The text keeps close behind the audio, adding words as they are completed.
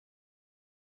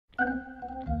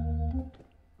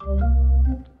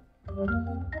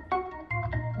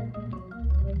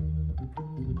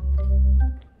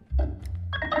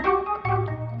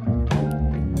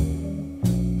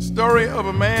Story of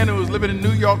a man who was living in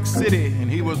New York City and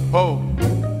he was poor.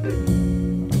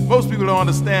 Most people don't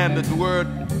understand that the word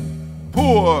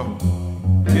poor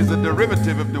is a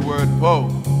derivative of the word po,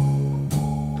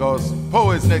 because po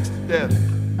is next to death.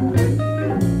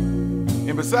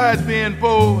 And besides being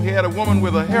po, he had a woman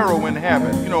with a heroin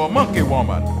habit, you know, a monkey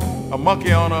woman, a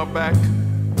monkey on her back.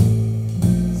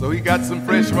 So he got some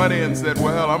fresh money and said,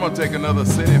 well, I'm gonna take another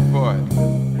city for it.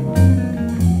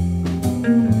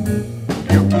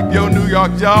 You keep your New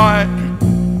York joy,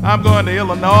 I'm going to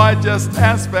Illinois just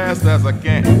as fast as I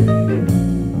can.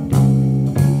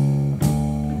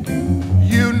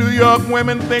 You New York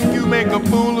women think you make a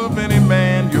fool of any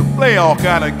man. You play all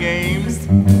kind of games,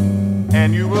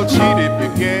 and you will cheat if you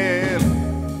can.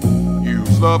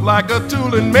 Use love like a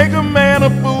tool and make a man a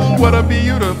fool. What a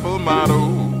beautiful motto.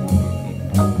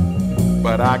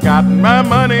 But I got my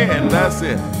money and that's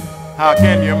it. How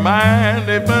can you mind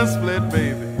if I split,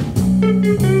 baby?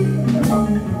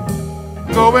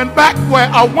 Going back where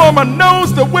a woman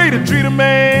knows the way to treat a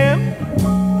man,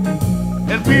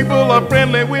 and people are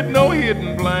friendly with no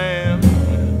hidden plan.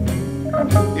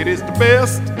 It is the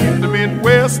best in the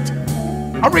Midwest,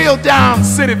 a real down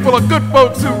city full of good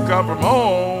folks who come from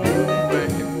home,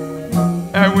 baby.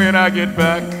 And when I get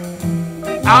back,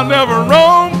 I'll never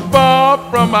roam far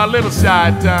from my little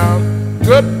shy town.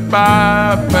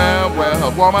 Goodbye,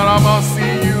 farewell, woman, I'm gonna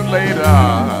see you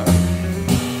later.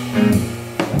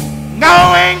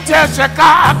 Going to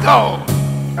Chicago,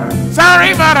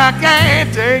 sorry but I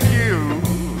can't take you.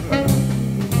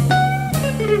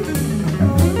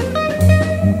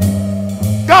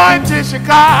 Going to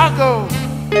Chicago,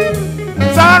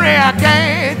 sorry I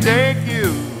can't take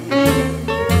you.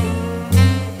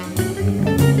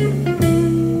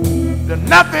 There's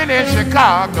nothing in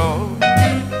Chicago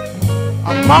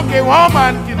a monkey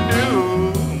woman can do.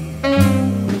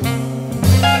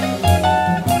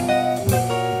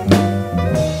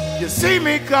 You see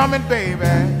me coming, baby,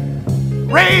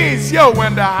 raise your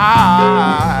window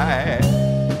high.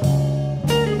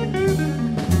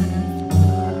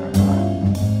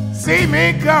 See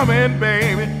me coming,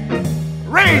 baby,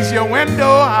 raise your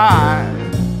window high.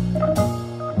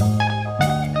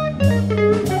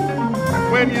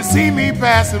 When you see me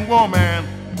passing, woman,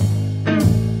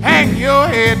 hang your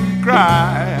head and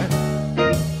cry.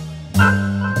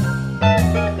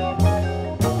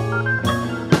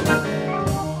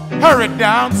 Hurry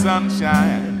down,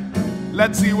 sunshine,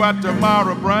 let's see what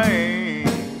tomorrow brings.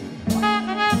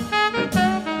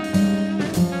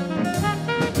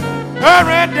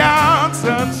 Hurry down,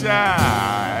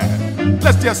 sunshine,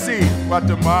 let's just see what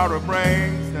tomorrow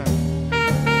brings.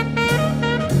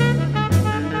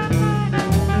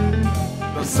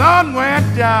 The sun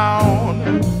went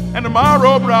down and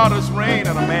tomorrow brought us rain,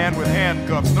 and a man with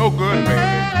handcuffs, no good,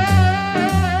 baby.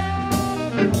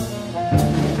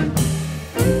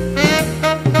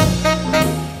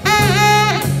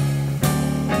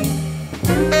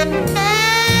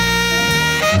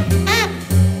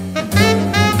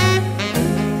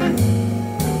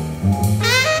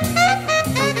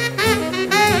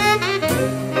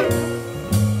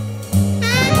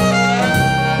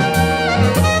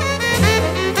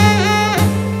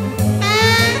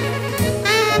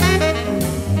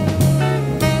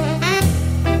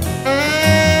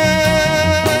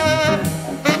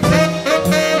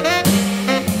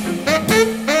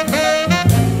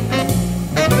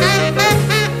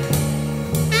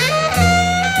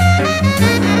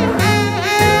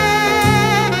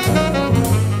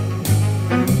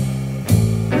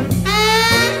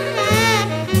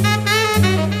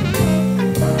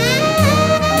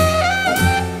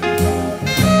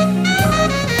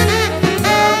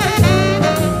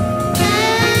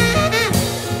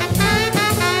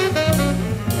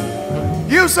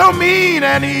 So mean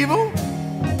and evil,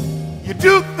 you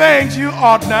do things you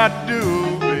ought not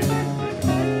do, baby.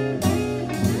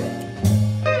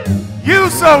 You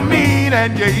so mean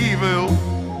and you're evil,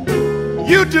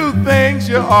 you do things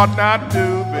you ought not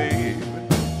do, baby.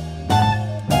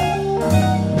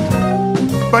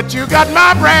 But you got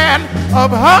my brand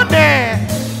of honey,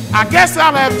 I guess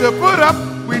I'll have to put up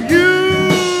with you.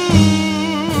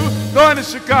 Going to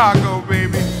Chicago,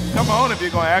 baby, come on if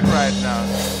you're gonna act right now.